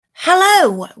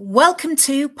Hello, welcome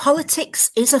to Politics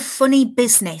is a Funny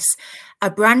Business, a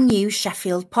brand new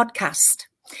Sheffield podcast.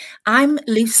 I'm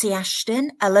Lucy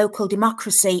Ashton, a local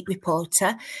democracy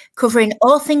reporter covering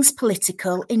all things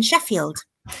political in Sheffield.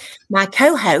 My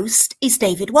co-host is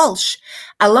David Walsh,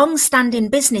 a long-standing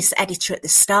business editor at The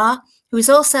Star, who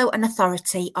is also an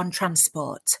authority on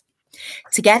transport.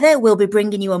 Together, we'll be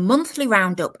bringing you a monthly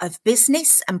roundup of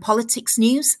business and politics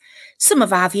news, some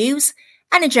of our views,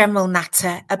 and a general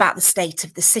natter about the state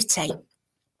of the city.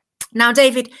 Now,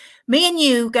 David, me and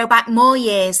you go back more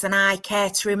years than I care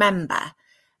to remember.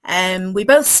 We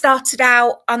both started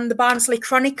out on the Barnsley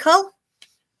Chronicle.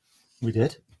 We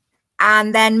did.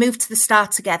 And then moved to the Star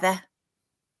together.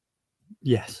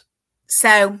 Yes.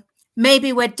 So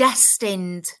maybe we're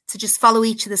destined to just follow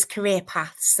each other's career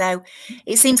paths. So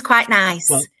it seems quite nice.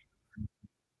 Well,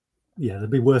 yeah,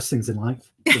 there'd be worse things in life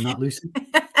than that, Lucy.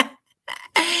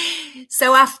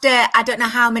 So after, I don't know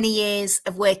how many years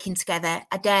of working together,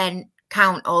 I daren't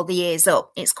count all the years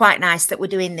up. It's quite nice that we're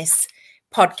doing this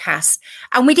podcast.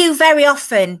 And we do very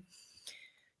often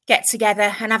get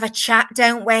together and have a chat,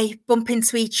 don't we? Bump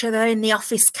into each other in the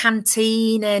office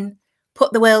canteen and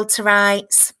put the world to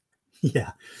rights.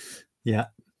 Yeah.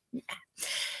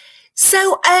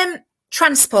 So,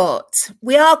 transport.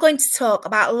 We are going to talk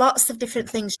about lots of different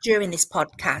things during this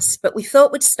podcast, but we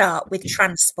thought we'd start with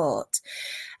transport.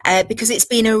 Because it's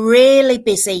been a really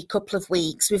busy couple of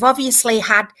weeks. We've obviously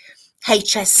had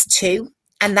HS2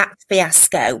 and that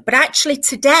fiasco. But actually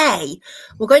today,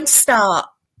 we're going to start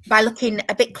by looking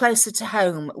a bit closer to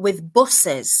home with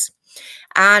buses.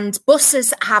 And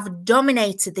buses have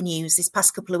dominated the news this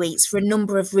past couple of weeks for a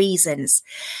number of reasons.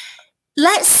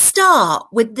 Let's start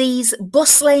with these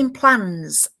bus lane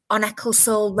plans on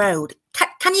Ecclesall Road.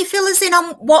 Can you fill us in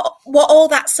on what all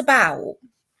that's about?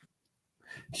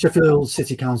 Sheffield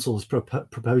City Council is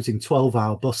proposing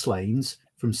 12-hour bus lanes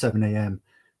from 7 a.m.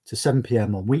 to 7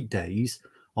 p.m. on weekdays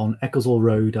on Ecclesall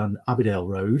Road and Abbeydale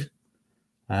Road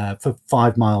for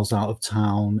 5 miles out of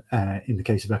town, in the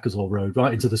case of Ecclesall Road,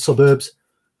 right into the suburbs,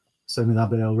 same with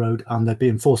Abbeydale Road, and they're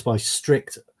being enforced by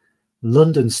strict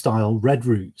London-style red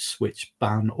routes, which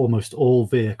ban almost all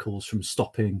vehicles from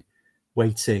stopping,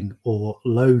 waiting or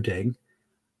loading.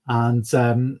 And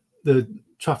the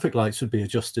traffic lights would be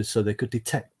adjusted so they could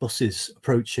detect buses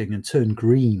approaching and turn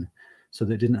green so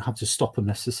they didn't have to stop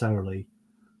unnecessarily,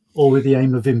 all with the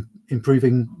aim of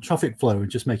improving traffic flow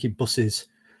and just making buses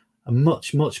a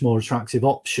much more attractive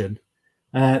option.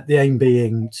 The aim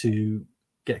being to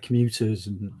get commuters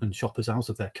and shoppers out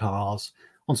of their cars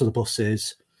onto the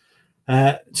buses,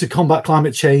 to combat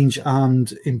climate change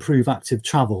and improve active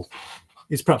travel.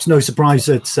 It's perhaps no surprise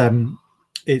that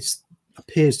it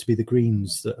appears to be the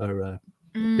Greens that are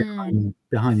behind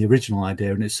the original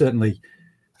idea, and it's certainly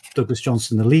Douglas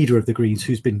Johnson, the leader of the Greens,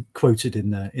 who's been quoted in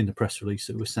the press release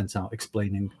that was sent out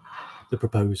explaining the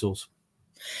proposals.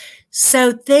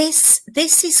 So this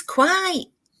is quite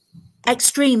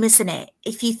extreme, isn't it?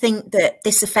 If you think that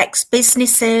this affects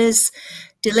businesses,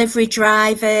 delivery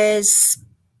drivers,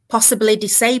 possibly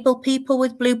disabled people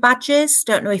with blue badges,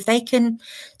 don't know if they can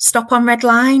stop on red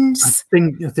lines.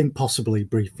 I think possibly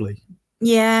briefly.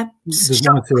 Yeah, there's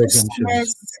one or two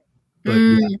exemptions, but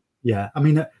yeah. I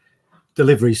mean,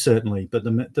 delivery certainly, but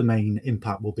the main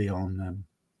impact will be on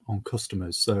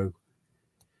customers. So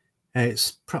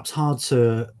it's perhaps hard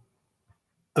to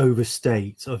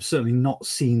overstate. I've certainly not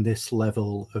seen this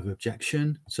level of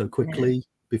objection so quickly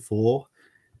before,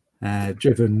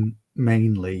 driven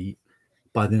mainly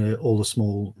by all the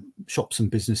small shops and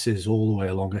businesses all the way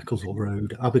along Ecclesall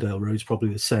Road. Abbeydale Road is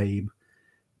probably the same.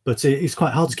 But it's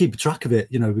quite hard to keep track of it,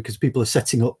 because people are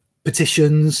setting up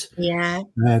petitions. Yeah.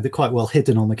 They're quite well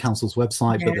hidden on the council's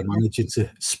website, but they're managing to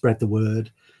spread the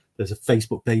word. There's a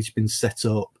Facebook page been set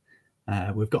up.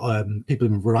 We've got people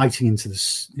who've been writing into the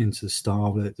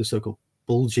Star with the so-called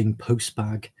bulging post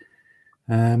bag.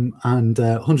 And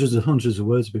hundreds and hundreds of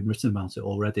words have been written about it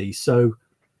already. So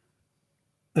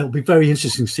it'll be very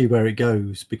interesting to see where it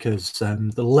goes, because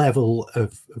the level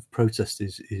of protest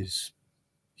is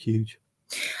huge.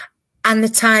 And the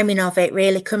timing of it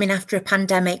really coming after a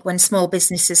pandemic when small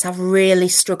businesses have really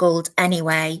struggled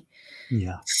anyway.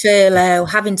 Yeah. Furlough,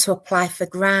 having to apply for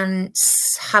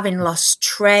grants, having lost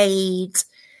trade.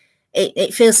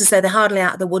 It feels as though they're hardly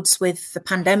out of the woods with the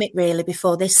pandemic really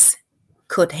before this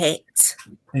could hit.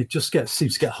 It just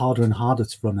seems to get harder and harder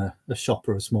to run a shop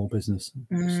or a small business.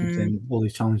 All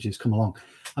these challenges come along.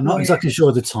 I'm not exactly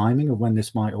sure the timing of when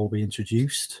this might all be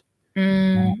introduced.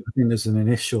 I think there's an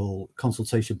initial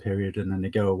consultation period, and then they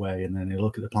go away, and then they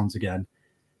look at the plans again.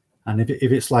 And if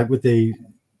it's like with the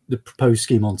proposed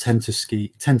scheme on Tenter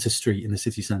Street in the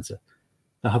city centre,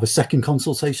 They'll have a second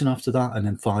consultation after that, and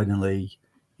then finally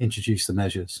introduce the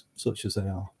measures, such as they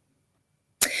are.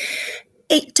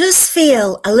 It does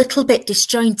feel a little bit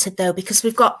disjointed, though, because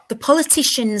we've got the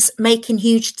politicians making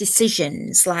huge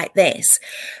decisions like this,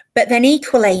 but then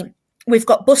equally we've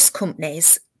got bus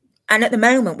companies, and at the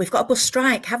moment we've got a bus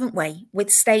strike, haven't we, with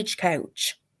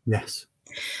Stagecoach? Yes.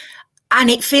 And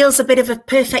it feels a bit of a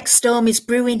perfect storm is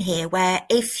brewing here, where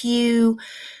if you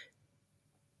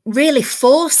really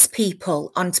force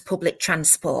people onto public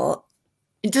transport,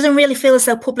 it doesn't really feel as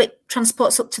though public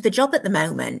transport's up to the job at the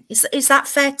moment. Is that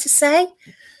fair to say?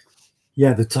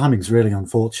 Yeah, the timing's really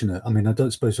unfortunate. I mean, I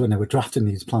don't suppose when they were drafting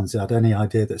these plans, they had any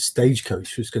idea that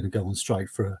Stagecoach was going to go on strike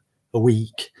for a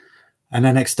week and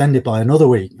then extended by another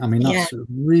week. I mean, that's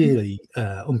really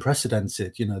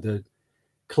unprecedented. You know, they're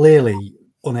clearly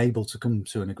unable to come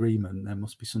to an agreement. There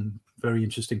must be some very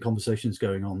interesting conversations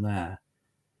going on there.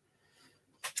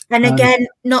 And again,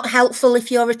 not helpful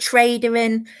if you're a trader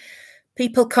and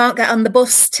people can't get on the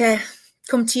bus to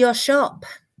come to your shop.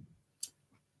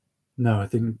 No, I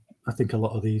think a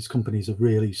lot of these companies are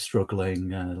really struggling,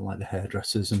 like the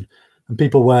hairdressers and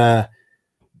people where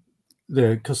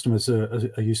the customers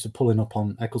are used to pulling up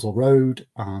on Ecclesall Road,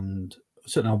 and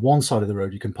certainly on one side of the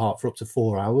road you can park for up to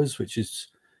 4 hours, which is,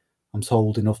 I'm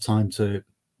told, enough time to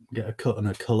get a cut and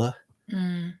a colour.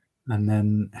 And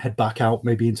then head back out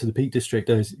maybe into the Peak District.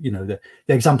 There's, you know, the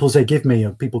examples they give me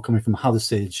of people coming from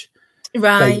Hathersage,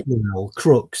 right, Bakewell,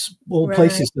 Crooks, all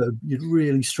places that you'd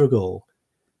really struggle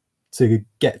to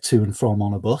get to and from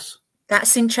on a bus.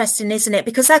 That's interesting, isn't it?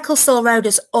 Because Ecclesall Road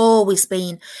has always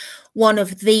been one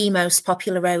of the most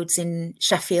popular roads in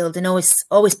Sheffield, and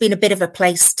always been a bit of a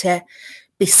place to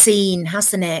be seen,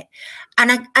 hasn't it?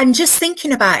 And just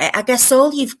thinking about it, I guess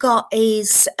all you've got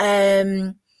is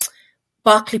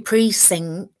Berkeley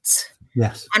Precinct.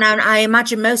 Yes. And I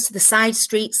imagine most of the side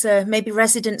streets are maybe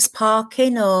residents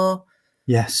parking or...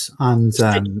 Yes, and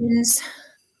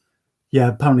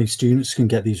apparently students can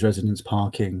get these residence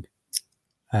parking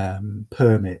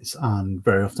permits, and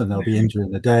very often they'll be in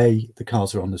during the day. The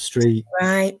cars are on the street.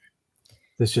 Right.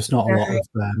 There's just not a lot of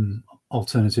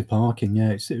alternative parking.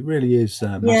 Yeah, it really is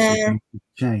massive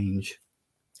change.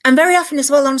 And very often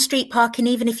as well on street parking,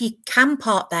 even if you can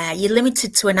park there, you're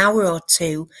limited to an hour or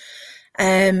two.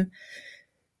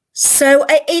 So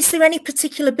is there any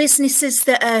particular businesses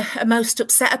that are most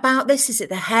upset about this? Is it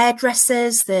the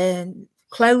hairdressers, the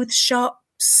clothes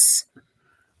shops?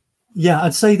 Yeah,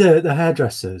 I'd say the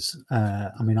hairdressers.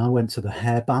 I mean, I went to the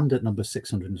Hairband at number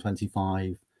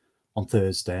 625 on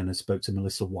Thursday, and I spoke to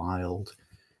Melissa Wild,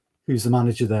 who's the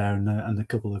manager there, and a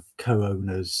couple of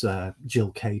co-owners,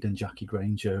 Jill Cade and Jackie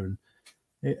Granger.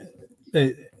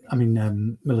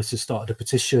 And Melissa started a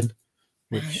petition,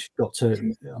 which got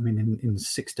to, I mean, in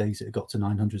 6 days it got to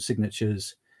 900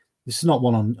 signatures. This is not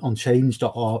one on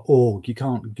change.org. You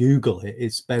can't Google it.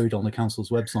 It's buried on the council's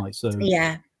website. So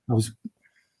I was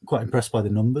quite impressed by the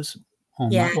numbers on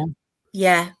that one.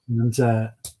 Yeah. And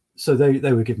so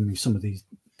they were giving me some of these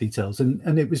details.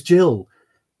 And it was Jill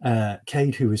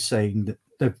Cade who was saying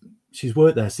that she's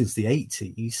worked there since the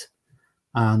 80s,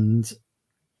 and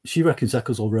she reckons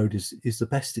Ecclesall Road is the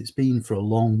best it's been for a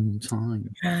long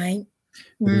time. Right.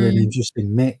 With a really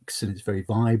interesting mix, and it's very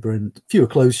vibrant. Fewer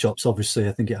clothes shops, obviously.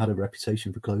 I think it had a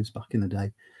reputation for clothes back in the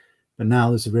day, but now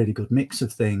there's a really good mix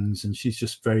of things, and she's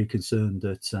just very concerned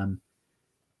that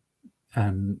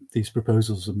these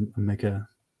proposals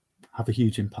have a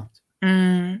huge impact.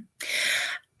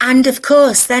 And of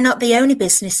course, they're not the only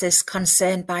businesses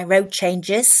concerned by road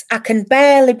changes. I can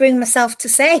barely bring myself to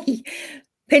say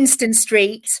Pinston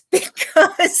Street,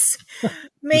 because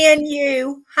me and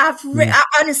you have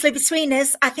honestly, between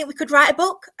us, I think we could write a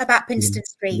book about Pinston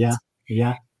Street.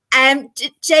 Yeah.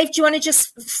 Dave, do you want to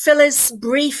just fill us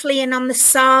briefly in on the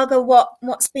saga,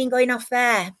 what's been going off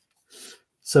there?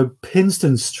 So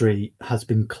Pinston Street has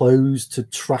been closed to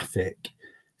traffic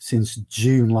since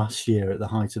June last year, at the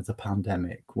height of the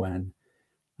pandemic, when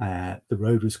the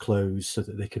road was closed so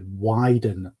that they could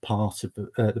widen part of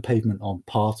the pavement on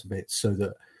part of it so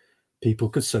that people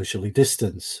could socially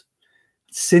distance.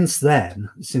 Since then,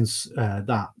 since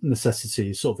that necessity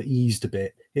has sort of eased a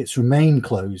bit, it's remained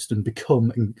closed and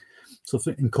become sort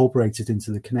of incorporated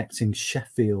into the Connecting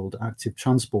Sheffield Active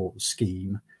Transport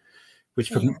Scheme,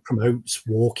 which promotes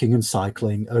walking and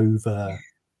cycling over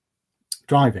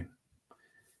driving.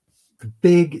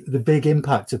 The big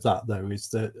impact of that, though, is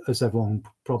that, as everyone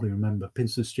probably remember,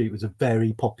 Pinston Street was a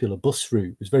very popular bus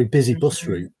route. It was a very busy bus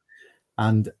route,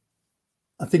 and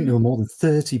I think there were more than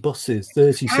 30 services.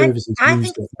 I think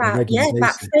it's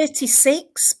about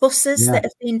 36 buses that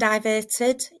have been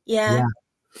diverted. Yeah.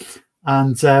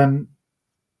 And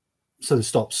So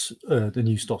the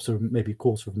new stops are maybe a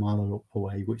quarter of a mile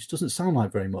away, which doesn't sound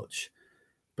like very much,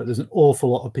 but there's an awful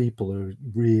lot of people who are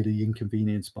really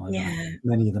inconvenienced by that.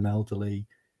 Many of them elderly,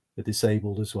 they're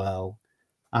disabled as well,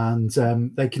 and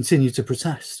they continue to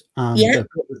protest. And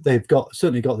they've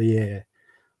certainly got the ear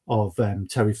of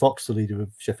Terry Fox, the leader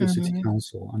of Sheffield City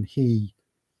Council, and he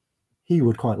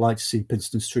would quite like to see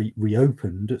Pinston Street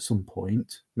reopened at some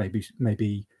point,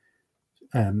 maybe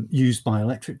used by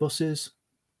electric buses,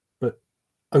 but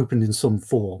opened in some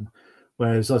form.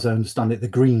 Whereas, as I understand it, the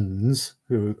Greens,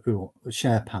 who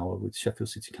share power with Sheffield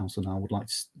City Council now, would like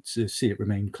to see it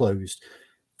remain closed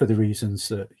for the reasons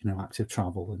that, active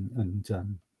travel and to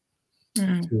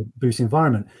boost the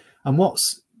environment. And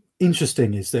what's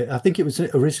interesting is that I think it was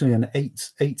originally an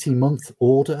 18-month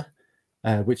order,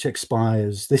 which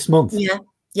expires this month.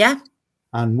 Yeah.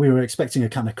 And we were expecting a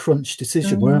kind of crunch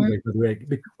decision, weren't we?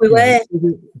 We were.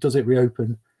 Does it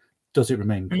reopen? Does it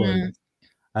remain closed?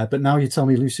 But now you tell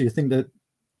me, Lucy, you think that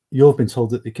you've been told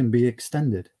that it can be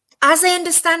extended. As I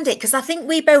understand it, because I think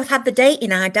we both had the date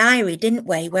in our diary, didn't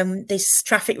we, when this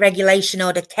traffic regulation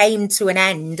order came to an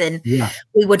end and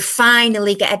we would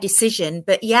finally get a decision.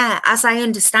 But as I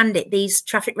understand it, these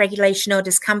traffic regulation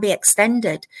orders can be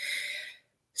extended.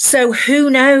 So who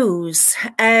knows?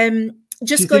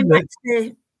 Just going back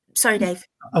to sorry, Dave.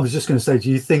 I was just going to say, do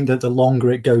you think that the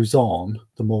longer it goes on,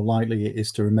 the more likely it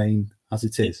is to remain as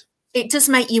it is? It does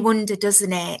make you wonder,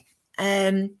 doesn't it?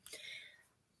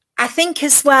 I think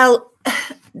as well,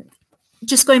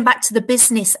 just going back to the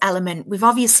business element, we've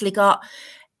obviously got,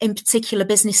 in particular,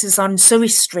 businesses on Surrey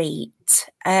Street,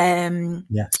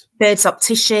 Birds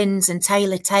Opticians and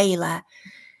Taylor.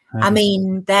 I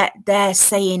mean, they're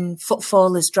saying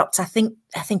footfall has dropped. I think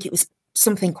it was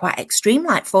something quite extreme,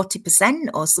 like 40%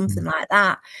 or something like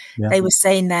that. They were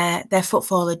saying their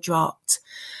footfall had dropped.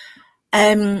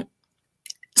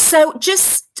 So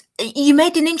just, you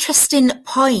made an interesting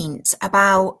point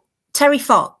about Terry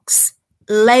Fox,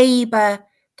 Labour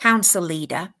council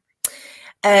leader,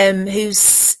 who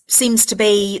seems to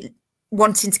be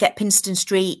wanting to get Pinston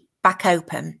Street back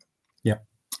open.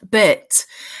 But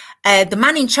the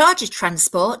man in charge of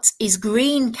transport is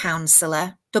Green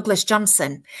councillor Douglas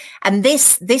Johnson. And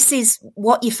this is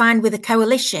what you find with a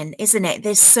coalition, isn't it?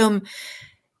 There's some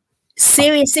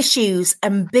serious issues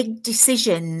and big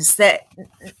decisions that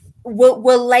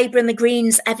will Labour and the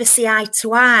Greens ever see eye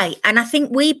to eye? And I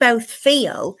think we both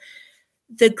feel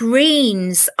the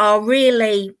Greens are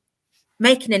really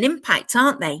making an impact,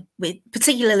 aren't they?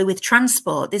 Particularly with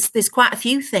transport. There's quite a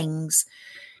few things.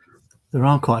 There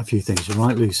are quite a few things, you're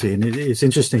right, Lucy. And it's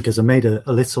interesting because I made a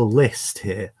little list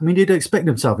here. I mean, you'd expect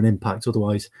them to have an impact,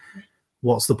 otherwise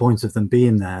what's the point of them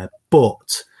being there?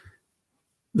 But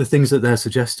the things that they're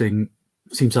suggesting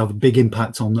seem to have a big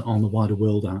impact on the wider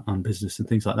world and business and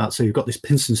things like that. So you've got this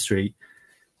Pinston Street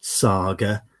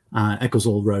saga,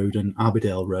 Ecclesall Road and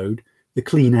Abbeydale Road. The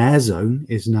clean air zone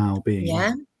is now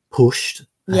being pushed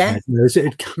ahead. It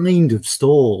had kind of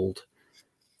stalled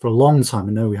for a long time.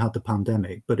 I know we had the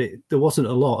pandemic, but there wasn't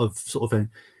a lot of sort of an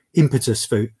impetus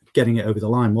for getting it over the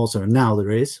line, was there? And now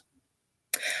there is.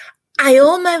 I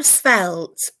almost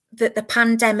felt that the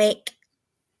pandemic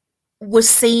was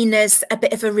seen as a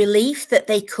bit of a relief, that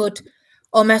they could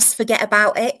almost forget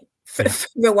about it for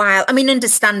a while. I mean,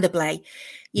 understandably,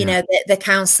 you know, the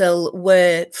council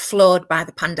were floored by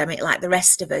the pandemic like the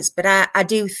rest of us. But I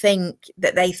do think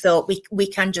that they thought we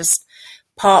can just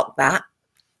park that,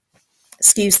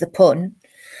 excuse the pun.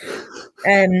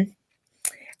 And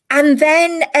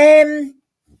then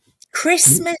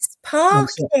Christmas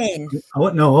parking.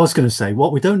 No, I was going to say,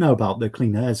 what we don't know about the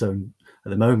clean air zone at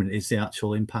the moment is the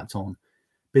actual impact on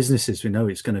businesses. We know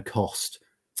it's going to cost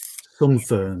some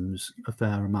firms a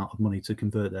fair amount of money to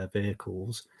convert their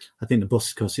vehicles. I think the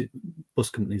bus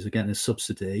companies are getting a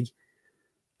subsidy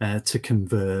to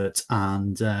convert,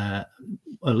 and at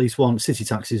least one City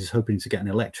Taxis is hoping to get an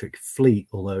electric fleet,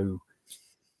 although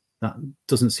that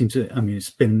doesn't seem to, I mean,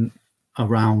 it's been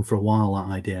around for a while,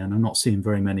 that idea, and I'm not seeing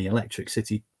very many electric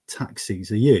City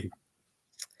Taxis. Are you?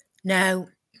 No.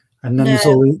 And then there's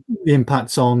all the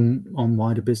impacts on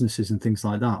wider businesses and things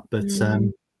like that. But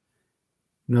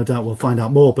no doubt we'll find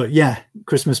out more. But yeah,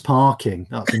 Christmas parking,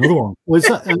 that's another one. Well, is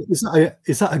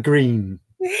that a green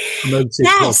motive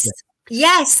project?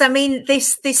 Yes. I mean,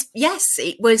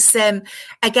 it was,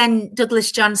 again,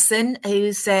 Douglas Johnson,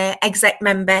 who's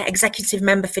executive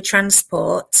member for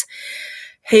transport,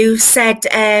 who said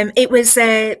it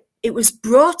was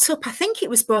brought up, I think it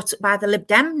was brought up by the Lib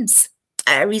Dems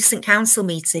at a recent council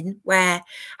meeting, where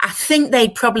I think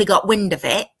they'd probably got wind of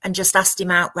it and just asked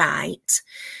him outright.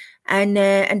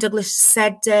 And Douglas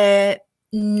said,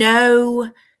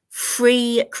 no,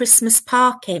 free Christmas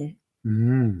parking.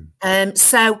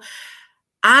 So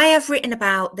I have written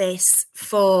about this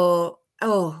for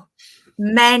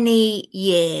many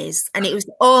years, and it was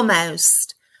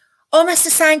almost a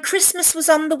sign Christmas was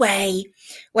on the way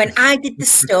when I did the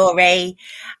story.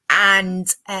 And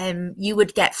you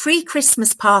would get free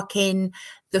Christmas parking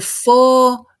the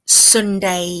 4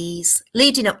 Sundays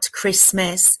leading up to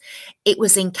Christmas. It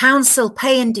was in council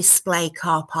pay and display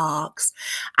car parks,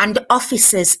 and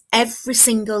officers every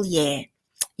single year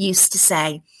used to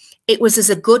say it was as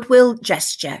a goodwill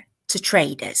gesture to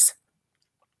traders.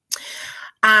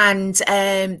 And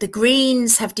the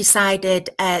Greens have decided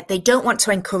they don't want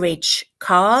to encourage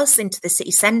cars into the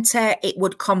city centre. It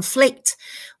would conflict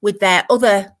with their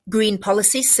other green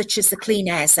policies, such as the clean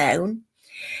air zone.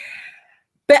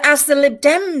 But as the Lib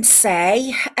Dems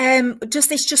say, does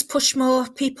this just push more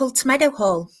people to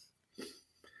Meadowhall?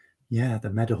 Yeah, the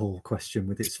Meadowhall question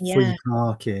with its free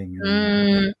parking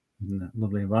and that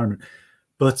lovely environment.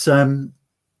 But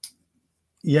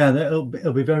it'll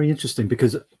be very interesting,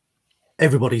 because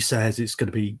everybody says it's going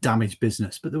to be damaged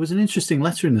business. But there was an interesting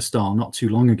letter in the Star not too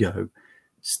long ago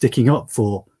sticking up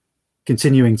for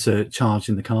continuing to charge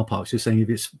in the car parks. You're saying if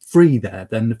it's free there,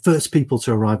 then the first people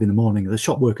to arrive in the morning are the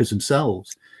shop workers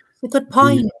themselves. A good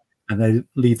point. And they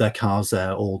leave their cars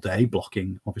there all day,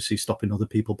 obviously stopping other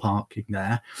people parking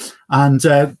there. And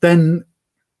then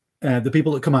the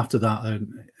people that come after that,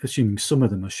 assuming some of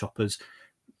them are shoppers,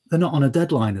 they're not on a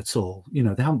deadline at all. You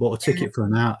know, they haven't bought a ticket for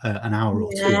an hour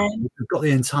or two. They've got the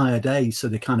entire day, so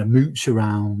they kind of mooch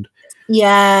around.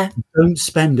 Yeah. Don't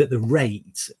spend at the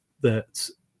rate that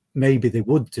maybe they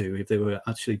would do if they were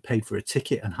actually paid for a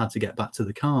ticket and had to get back to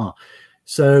the car.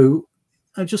 So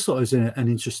I just thought it was an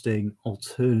interesting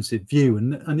alternative view.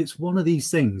 And it's one of these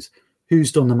things,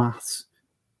 who's done the maths?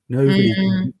 Nobody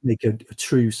can make a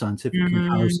true scientific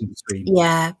comparison between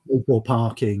local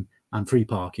parking and free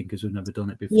parking, because we've never done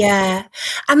it before. Yeah,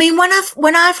 I mean,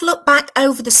 when I've looked back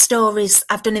over the stories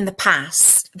I've done in the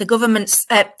past,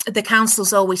 the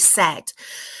council's always said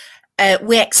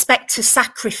we expect to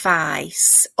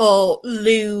sacrifice or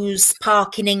lose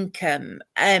parking income,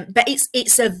 but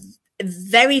it's a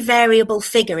very variable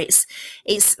figure.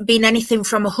 It's been anything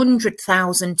from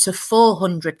 100,000 to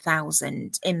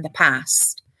 400,000 in the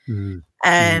past.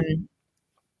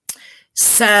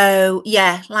 So,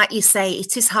 yeah, like you say,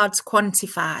 it is hard to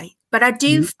quantify. But I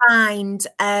do find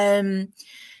as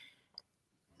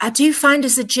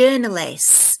a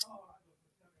journalist,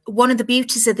 one of the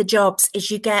beauties of the jobs is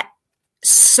you get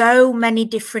so many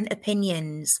different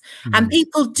opinions, and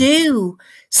people do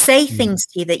say things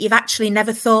to you that you've actually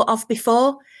never thought of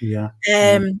before.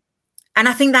 And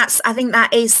I think that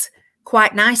is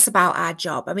quite nice about our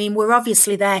job. I mean, we're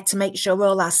obviously there to make sure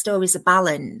all our stories are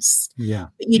balanced. But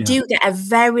you do get a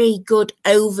very good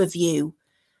overview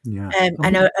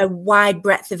and a wide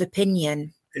breadth of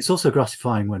opinion. It's also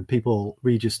gratifying when people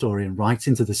read your story and write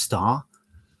into the Star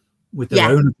with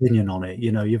their own opinion on it.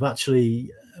 You know, you've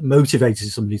actually motivated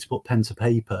somebody to put pen to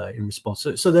paper in response.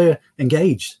 So they're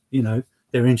engaged, you know,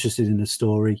 they're interested in the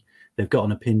story, they've got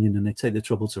an opinion, and they take the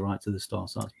trouble to write to the Star.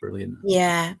 So that's brilliant.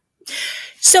 Yeah.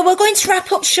 So we're going to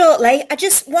wrap up shortly. I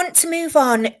just want to move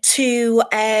on to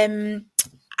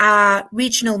our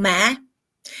regional mayor,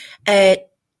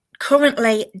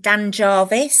 currently Dan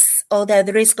Jarvis, although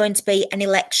there is going to be an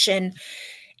election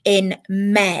in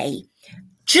May.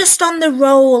 Just on the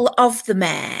role of the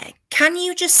mayor, can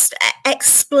you just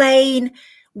explain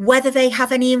whether they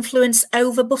have any influence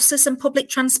over buses and public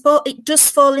transport? It does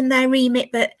fall in their remit,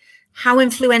 but how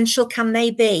influential can they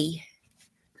be?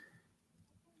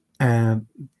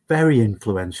 Very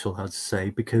influential, I'd say,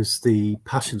 because the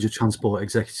passenger transport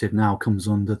executive now comes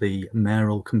under the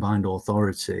mayoral combined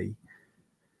authority,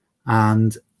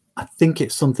 and I think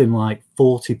it's something like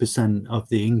 40% of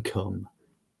the income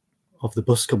of the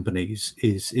bus companies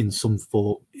is in some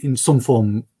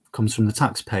form comes from the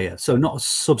taxpayer. So not a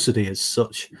subsidy as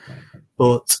such,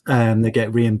 but they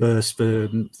get reimbursed for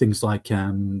things like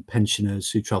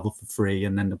pensioners who travel for free,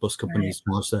 and then the bus companies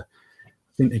charge I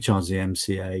think they charge the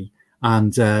MCA,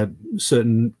 and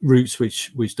certain routes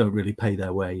which don't really pay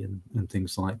their way, and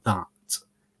things like that.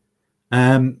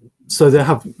 So they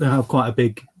have quite a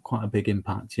big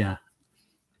impact.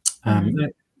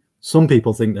 Some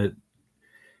people think that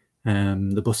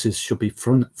the buses should be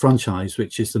franchised,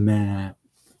 which is the mayor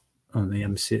and the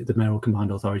MCA, the mayoral combined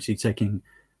authority, taking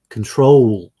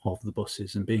control of the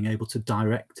buses and being able to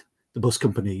direct the bus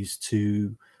companies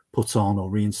to put on or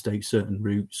reinstate certain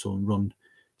routes or run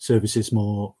services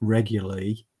more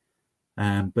regularly.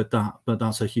 But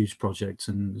that's a huge project,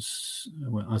 and as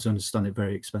I understand it,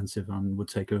 very expensive and would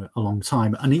take a long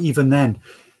time. And even then,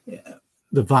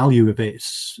 the value of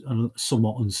it's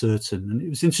somewhat uncertain. And it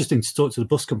was interesting to talk to the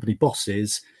bus company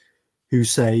bosses who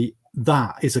say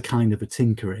that is a kind of a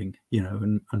tinkering,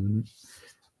 and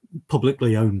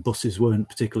publicly owned buses weren't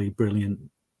particularly brilliant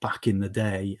back in the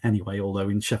day anyway, although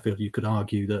in Sheffield you could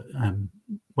argue that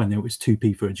when there was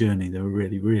 2p for a journey, they were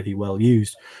really, really well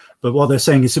used. But what they're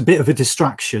saying is a bit of a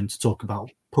distraction to talk about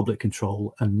public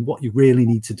control, and what you really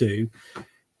need to do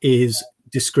is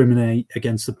discriminate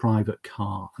against the private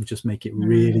car and just make it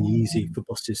really easy for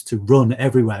buses to run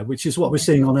everywhere, which is what we're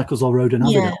seeing on Ecclesall Road and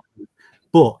Aberdeen. Yeah.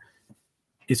 But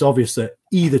it's obvious that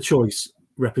either choice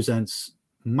represents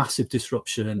massive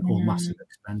disruption or massive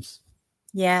expense.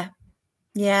 Yeah.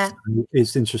 So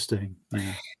it's interesting.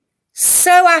 Yeah.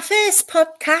 So our first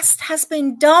podcast has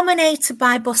been dominated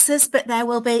by buses, but there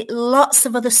will be lots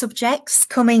of other subjects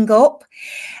coming up.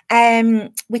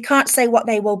 We can't say what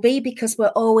they will be because we're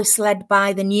always led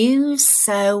by the news.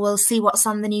 So we'll see what's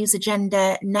on the news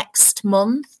agenda next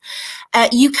month.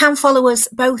 You can follow us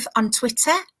both on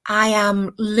Twitter. I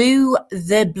am Lou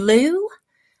the Blue,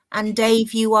 and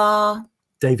Dave, you are?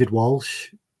 David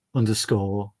Walsh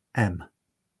 _M.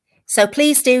 So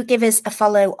please do give us a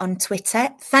follow on Twitter.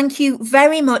 Thank you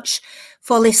very much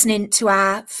for listening to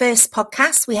our first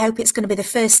podcast. We hope it's going to be the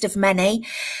first of many.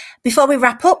 Before we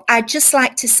wrap up, I'd just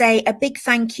like to say a big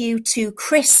thank you to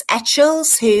Chris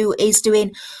Etchells, who is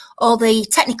doing all the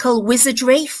technical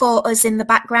wizardry for us in the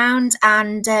background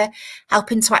and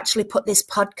helping to actually put this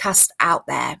podcast out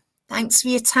there. Thanks for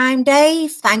your time,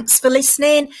 Dave. Thanks for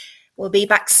listening. We'll be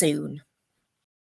back soon.